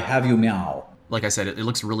pick. I have you meow. Like I said, it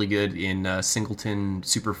looks really good in Singleton,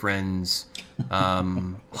 Super Friends,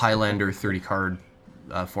 Highlander 30 card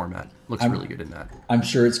format. Looks really good in that. I'm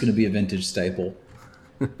sure it's going to be a vintage staple.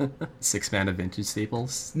 6 mana vintage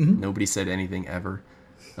staples. Mm-hmm. Nobody said anything ever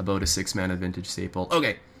about a 6 mana vintage staple.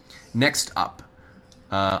 Okay, next up.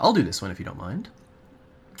 I'll do this one if you don't mind.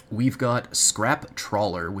 We've got Scrap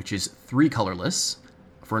Trawler, which is 3 colorless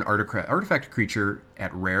for an artifact creature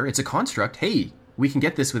at rare. It's a construct. Hey, we can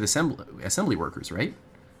get this with assembly workers, right?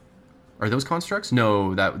 Are those constructs?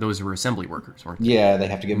 No, those were assembly workers, weren't they? Yeah, they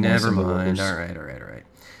have to get more assembly workers. All right.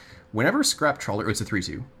 Whenever Scrap Trawler, it's a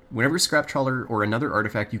 3/2. Whenever Scrap Trawler or another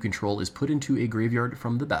artifact you control is put into a graveyard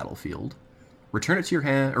from the battlefield, return it to your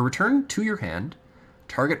hand, or return to your hand,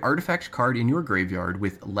 target artifact card in your graveyard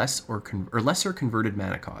with less or lesser converted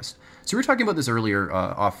mana cost. So we were talking about this earlier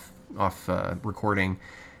off recording,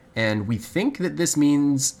 and we think that this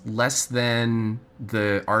means less than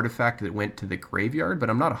the artifact that went to the graveyard, but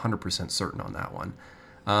I'm not 100% certain on that one.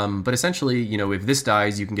 But essentially, if this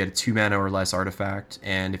dies, you can get a 2 mana or less artifact,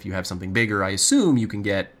 and if you have something bigger, I assume you can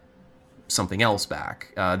get something else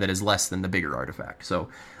back that is less than the bigger artifact. So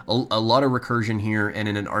a lot of recursion here, and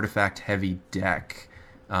in an artifact-heavy deck,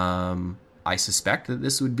 I suspect that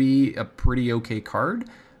this would be a pretty okay card.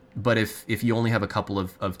 But if you only have a couple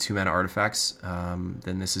of 2 mana artifacts,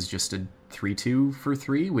 then this is just a 3/2 for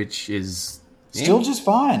 3, which is still just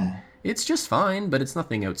fine. It's just fine, but it's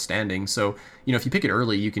nothing outstanding. So, if you pick it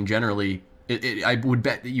early, you can generally... I would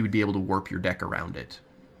bet that you would be able to warp your deck around it.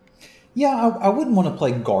 Yeah, I wouldn't want to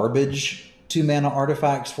play garbage 2-mana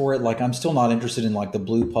artifacts for it. Like, I'm still not interested in, like, the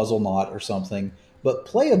blue Puzzle Knot or something. But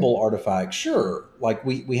playable artifacts, sure. Like,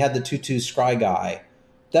 we had the 2/2 Scry guy.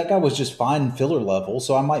 That guy was just fine filler level,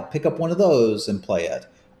 so I might pick up one of those and play it.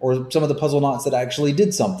 Or some of the Puzzle Knots that actually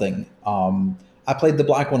did something. I played the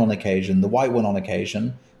black one on occasion, the white one on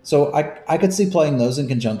occasion. So I could see playing those in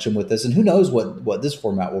conjunction with this, and who knows what this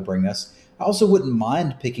format will bring us. I also wouldn't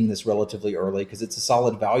mind picking this relatively early because it's a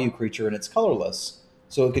solid value creature and it's colorless.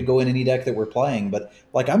 So it could go in any deck that we're playing. But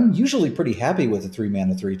like, I'm usually pretty happy with a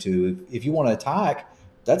 3-mana 3/2. If you want to attack,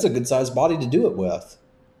 that's a good sized body to do it with.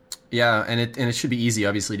 Yeah, and it should be easy,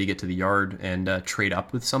 obviously, to get to the yard and trade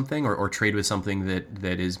up with something or trade with something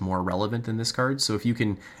that is more relevant than this card. So if you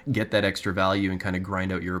can get that extra value and kind of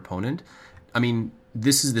grind out your opponent, I mean,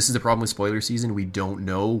 this is the problem with spoiler season. We don't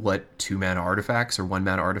know what 2-mana artifacts or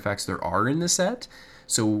 1-mana artifacts there are in the set,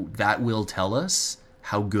 so that will tell us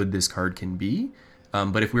how good this card can be.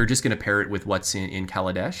 But if we're just going to pair it with what's in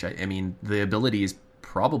Kaladesh, I mean, the ability is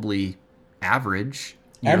probably average.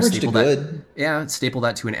 Average to good. Yeah, staple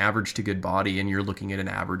that to an average to good body, and you're looking at an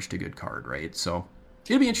average to good card, right? So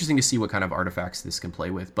it'll be interesting to see what kind of artifacts this can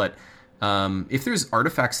play with. But if there's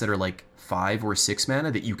artifacts that are like 5 or 6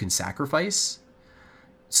 mana that you can sacrifice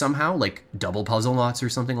somehow, like double Puzzle Knots or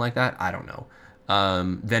something like that, I don't know.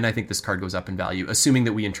 Then I think this card goes up in value, assuming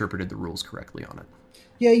that we interpreted the rules correctly on it.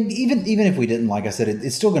 Yeah, even if we didn't, like I said,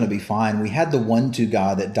 it's still going to be fine. We had the 1/2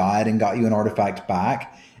 guy that died and got you an artifact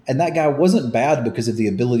back. And that guy wasn't bad because of the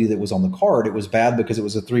ability that was on the card. It was bad because it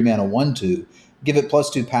was a 3-mana 1/2. Give it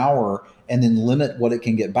 +2 power and then limit what it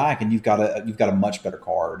can get back, and you've got a much better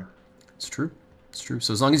card. It's true.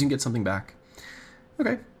 So as long as you can get something back.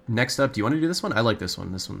 Okay. Next up, do you want to do this one? I like this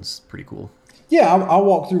one. This one's pretty cool. Yeah, I'll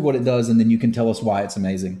walk through what it does, and then you can tell us why it's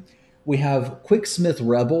amazing. We have Quicksmith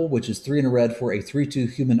Rebel, which is 3 and a red for a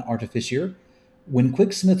 3/2 human artificier. When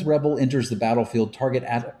Quicksmith Rebel enters the battlefield, target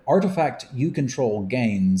artifact you control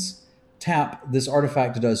gains. Tap, this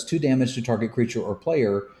artifact does 2 damage to target creature or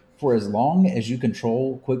player for as long as you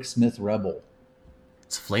control Quicksmith Rebel.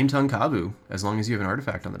 It's Flametongue Kavu, as long as you have an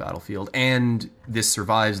artifact on the battlefield. And this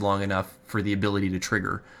survives long enough for the ability to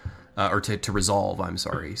trigger, or to resolve, I'm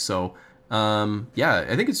sorry. So, yeah,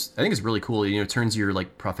 I think it's really cool. It turns your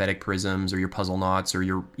like Prophetic Prisms or your Puzzle Knots or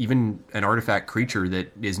your even an artifact creature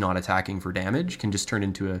that is not attacking for damage can just turn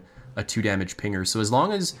into a 2 damage pinger. So as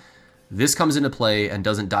long as this comes into play and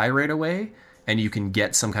doesn't die right away, and you can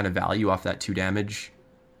get some kind of value off that 2 damage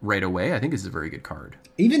right away, I think this is a very good card.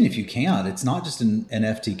 Even if you can't, it's not just an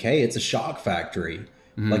FTK, it's a shock factory.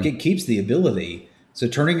 Mm-hmm. Like, it keeps the ability. So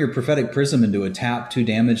turning your Prophetic Prism into a tap 2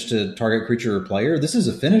 damage to target creature or player, this is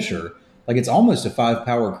a finisher. Like, it's almost a 5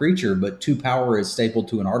 power creature, but 2 power is stapled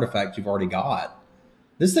to an artifact you've already got.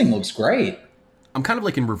 This thing looks great. I'm kind of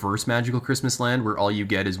like in reverse Magical Christmas Land, where all you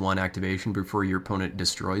get is 1 activation before your opponent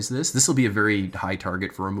destroys this. This will be a very high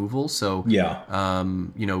target for removal, so yeah,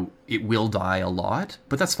 it will die a lot,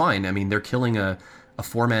 but that's fine. I mean, they're killing a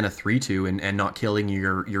 4-mana 3/2 and not killing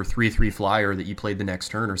your 3/3 flyer that you played the next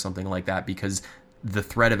turn or something like that, because the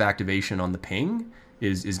threat of activation on the ping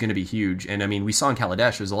is going to be huge. And I mean, we saw in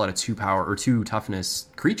Kaladesh there's a lot of 2 power or 2 toughness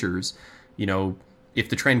creatures. If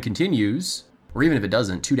the trend continues, or even if it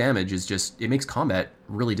doesn't, 2 damage is just, it makes combat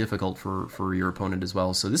really difficult for your opponent as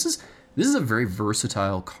well. So this is a very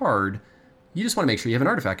versatile card. You just want to make sure you have an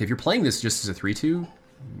artifact. If you're playing this just as a 3/2,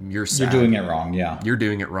 you're sad. You're doing it wrong, yeah. You're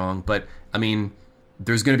doing it wrong. But I mean,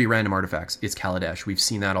 there's going to be random artifacts. It's Kaladesh. We've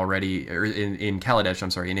seen that already. Or in Kaladesh, I'm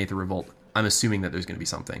sorry, in Aether Revolt. I'm assuming that there's going to be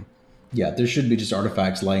something. Yeah, there should be just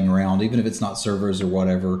artifacts laying around, even if it's not servers or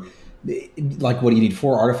whatever. Like, what do you need,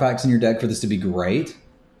 4 artifacts in your deck for this to be great?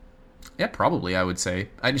 Yeah, probably, I would say.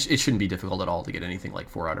 It shouldn't be difficult at all to get anything like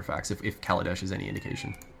 4 artifacts, if Kaladesh is any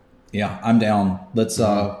indication. Yeah, I'm down. Let's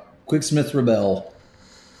Quicksmith Rebel.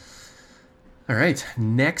 All right,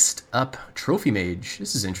 next up, Trophy Mage.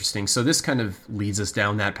 This is interesting. So this kind of leads us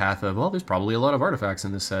down that path of, well, there's probably a lot of artifacts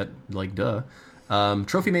in this set. Like, duh.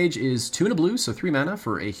 Trophy Mage is 2 and a blue, so 3 mana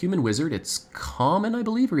for a human wizard. It's common, I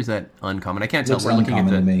believe, or is that uncommon? I can't tell.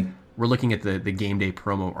 We're looking at the game day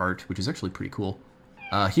promo art, which is actually pretty cool.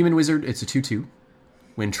 Human wizard, it's a 2/2.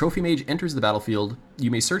 When Trophy Mage enters the battlefield,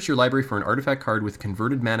 you may search your library for an artifact card with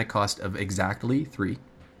converted mana cost of exactly 3.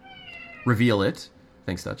 Reveal it.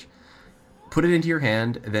 Thanks, Dutch. Put it into your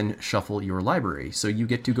hand, then shuffle your library. So you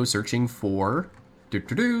get to go searching for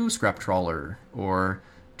Scrap Trawler, or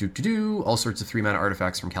all sorts of 3 mana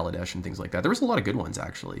artifacts from Kaladesh and things like that. There was a lot of good ones,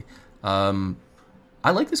 actually. I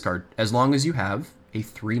like this card. As long as you have a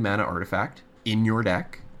 3-mana artifact in your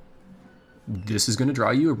deck, this is going to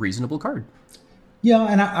draw you a reasonable card. Yeah,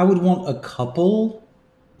 and I would want a couple,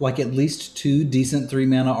 like at least 2 decent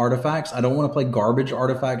 3-mana artifacts. I don't want to play garbage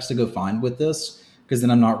artifacts to go find with this, because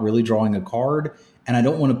then I'm not really drawing a card. And I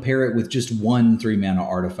don't want to pair it with just 1 3-mana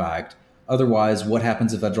artifact. Otherwise, what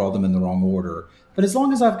happens if I draw them in the wrong order? But as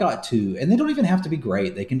long as I've got 2, and they don't even have to be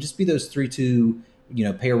great, they can just be those 3/2,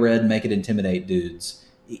 pay a red, make it intimidate dudes.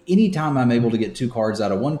 Anytime I'm able to get 2 cards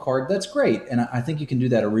out of 1 card, that's great. And I think you can do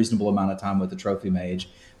that a reasonable amount of time with the Trophy Mage.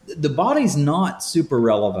 The body's not super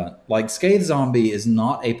relevant. Like, Scathe Zombie is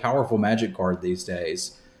not a powerful Magic card these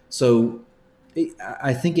days. So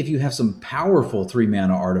I think if you have some powerful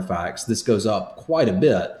 3-mana artifacts, this goes up quite a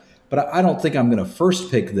bit. But I don't think I'm going to first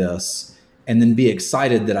pick this and then be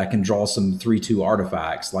excited that I can draw some 3/2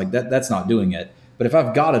 artifacts. Like, that's not doing it. But if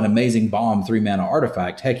I've got an amazing bomb 3-mana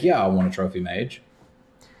artifact, heck yeah, I want a Trophy Mage.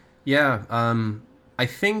 Yeah, I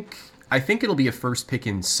think it'll be a first pick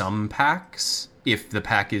in some packs if the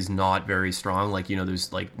pack is not very strong, like,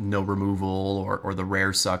 there's like no removal or the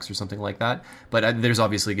rare sucks or something like that. But there's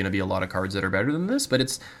obviously going to be a lot of cards that are better than this, but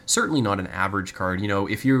it's certainly not an average card.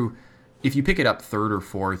 If you pick it up 3rd or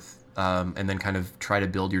 4th and then kind of try to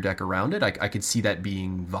build your deck around it, I could see that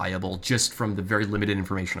being viable just from the very limited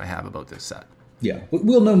information I have about this set. Yeah,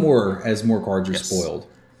 we'll know more as more cards are spoiled.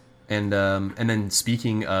 And then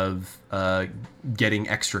speaking of getting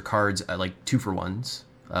extra cards, like 2-for-1s,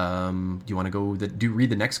 do you want to go? Read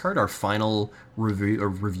the next card, our final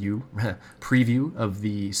preview of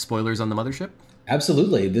the spoilers on the Mothership?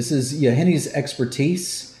 Absolutely. This is Yahenni's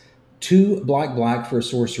Expertise. 2 black for a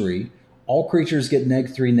sorcery. All creatures get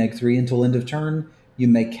 -3/-3 until end of turn. You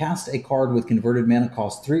may cast a card with converted mana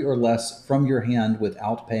cost 3 or less from your hand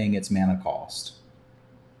without paying its mana cost.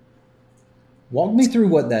 Walk me through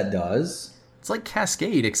what that does. It's like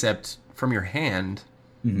Cascade, except from your hand.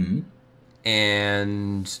 Mm-hmm.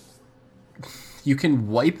 And you can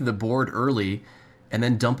wipe the board early and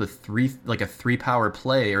then dump a 3-power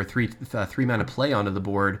play or 3-mana play onto the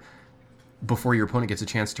board before your opponent gets a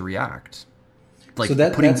chance to react. Like, so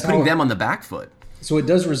putting them on the back foot. So it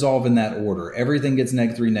does resolve in that order. Everything gets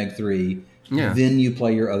 -3/-3. Yeah. Then you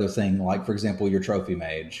play your other thing, like, for example, your Trophy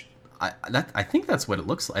Mage. I think that's what it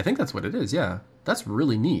looks like. I think that's what it is, yeah. That's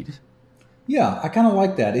really neat. Yeah, I kind of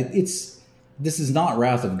like that. This is not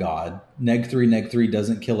Wrath of God. -3/-3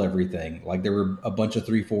 doesn't kill everything. Like, there were a bunch of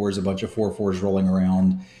 3/4s, a bunch of 4/4s rolling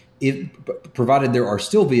around. Provided there are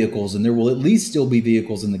still vehicles, and there will at least still be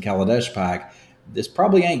vehicles in the Kaladesh pack, this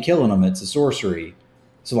probably ain't killing them. It's a sorcery.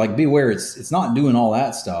 So, like, beware, it's not doing all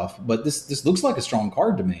that stuff, but this looks like a strong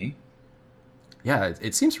card to me. Yeah,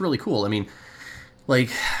 it seems really cool. I mean, like,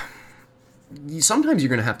 sometimes you're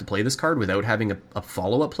going to have to play this card without having a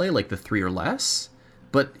follow-up play, like the 3 or less.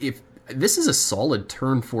 But if this is a solid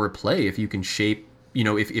turn 4 play, if you can shape,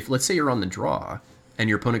 if let's say you're on the draw and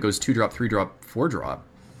your opponent goes 2-drop, 3-drop, 4-drop,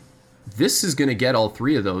 this is going to get all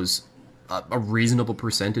 3 of those a reasonable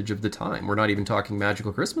percentage of the time. We're not even talking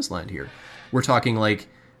Magical Christmas Land here. We're talking like,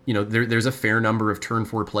 there's a fair number of turn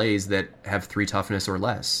 4 plays that have 3 toughness or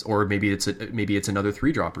less, or maybe it's another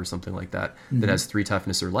 3-drop or something like that that has 3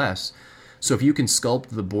 toughness or less. So if you can sculpt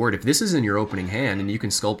the board, if this is in your opening hand and you can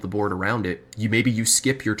sculpt the board around it, you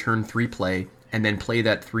skip your turn 3 play and then play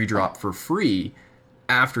that 3-drop for free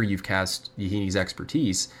after you've cast Yahenni's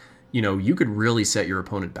Expertise. You could really set your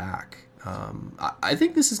opponent back. I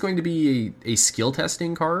think this is going to be a skill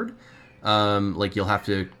testing card. Like, you'll have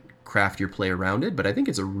to craft your play around it, but I think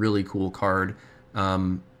it's a really cool card.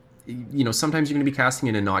 Sometimes you're going to be casting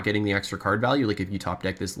it and not getting the extra card value, like if you top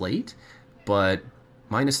deck this late, but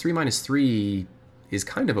 -3/-3 is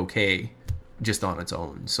kind of okay just on its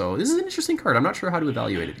own. So this is an interesting card. I'm not sure how to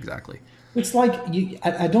evaluate it exactly. It's like,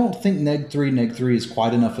 I don't think -3/-3 is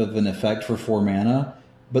quite enough of an effect for 4 mana,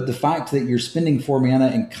 but the fact that you're spending 4 mana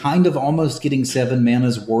and kind of almost getting 7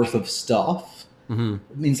 mana's worth of stuff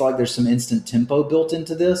means like there's some instant tempo built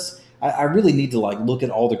into this. I really need to look at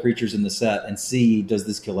all the creatures in the set and see, does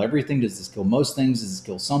this kill everything? Does this kill most things? Does this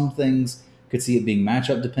kill some things? Could see it being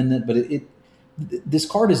matchup dependent, but this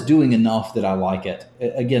card is doing enough that I like it.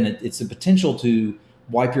 Again, it's a potential to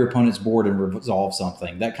wipe your opponent's board and resolve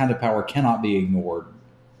something. That kind of power cannot be ignored.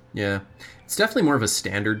 Yeah. It's definitely more of a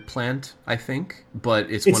standard plant, I think, but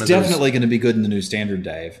it's one of definitely going to be good in the new standard,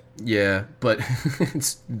 Dave. Yeah, but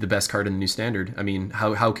it's the best card in the new standard. I mean,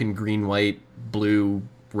 how can green, white, blue,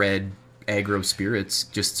 red, aggro spirits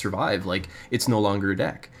just survive? Like, it's no longer a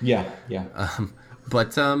deck. Yeah.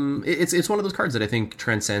 But it's one of those cards that I think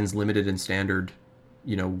transcends limited and standard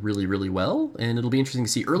really, really well. And it'll be interesting to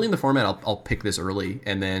see. Early in the format, I'll pick this early.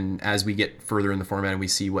 And then as we get further in the format and we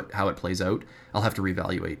see how it plays out, I'll have to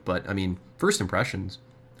reevaluate. But, I mean, first impressions,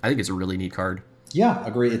 I think it's a really neat card. Yeah,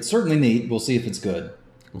 agree. It's certainly neat. We'll see if it's good.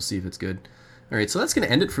 We'll see if it's good. All right, so that's going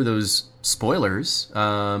to end it for those spoilers.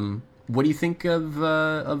 What do you think of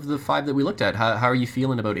the 5 that we looked at? How are you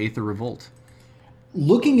feeling about Aether Revolt?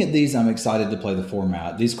 Looking at these, I'm excited to play the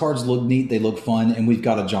format. These cards look neat, they look fun, and we've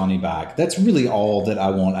got a Johnny back. That's really all that I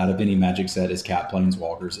want out of any Magic set is Cat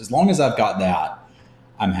Planeswalkers. As long as I've got that,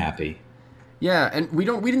 I'm happy. Yeah, and we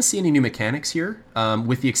didn't see any new mechanics here,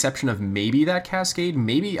 with the exception of maybe that Cascade.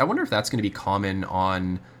 Maybe I wonder if that's going to be common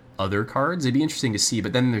on other cards. It'd be interesting to see.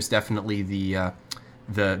 But then there's definitely the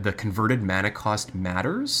converted mana cost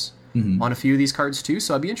matters. On a few of these cards too,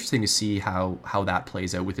 so it'd be interesting to see how that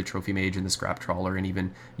plays out with the Trophy Mage and the Scrap Trawler and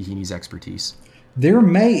even Yahini's Expertise. There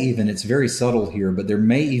may even, it's very subtle here, but there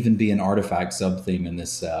may even be an artifact sub-theme in this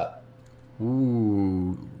set.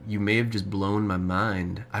 Ooh, you may have just blown my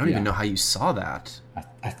mind. I don't even know how you saw that.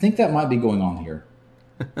 I think that might be going on here.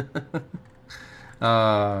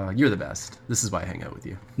 You're the best. This is why I hang out with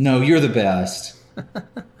you. No, you're the best.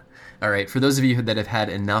 All right, for those of you that have had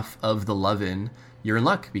enough of the love-in, you're in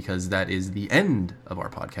luck because that is the end of our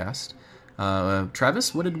podcast.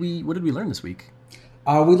 Travis, what did we learn this week?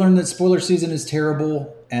 We learned that spoiler season is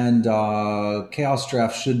terrible, and Chaos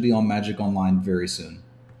Draft should be on Magic Online very soon.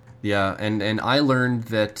 Yeah, and I learned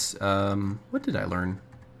that what did I learn?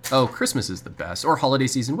 Oh, Christmas is the best, or holiday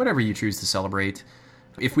season, whatever you choose to celebrate.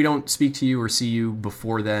 If we don't speak to you or see you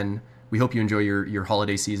before then, we hope you enjoy your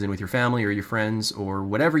holiday season with your family or your friends or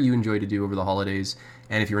whatever you enjoy to do over the holidays.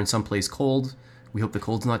 And if you're in someplace cold, we hope the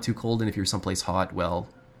cold's not too cold, and if you're someplace hot, well,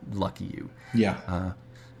 lucky you. Yeah.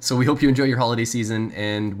 So we hope you enjoy your holiday season,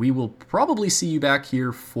 and we will probably see you back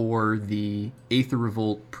here for the Aether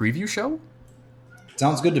Revolt preview show.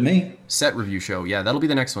 Sounds good to me. Set review show. Yeah, that'll be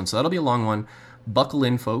the next one, so that'll be a long one. Buckle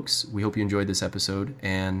in, folks. We hope you enjoyed this episode.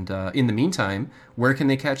 And in the meantime, where can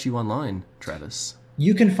they catch you online, Travis?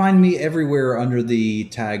 You can find me everywhere under the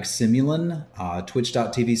tag Simulan,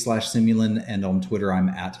 twitch.tv/Simulan, and on Twitter I'm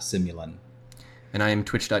 @Simulan. And I am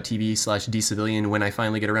twitch.tv/dcivilian when I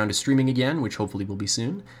finally get around to streaming again, which hopefully will be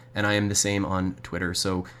soon. And I am the same on Twitter.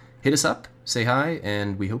 So hit us up, say hi,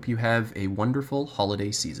 and we hope you have a wonderful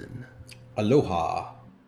holiday season. Aloha.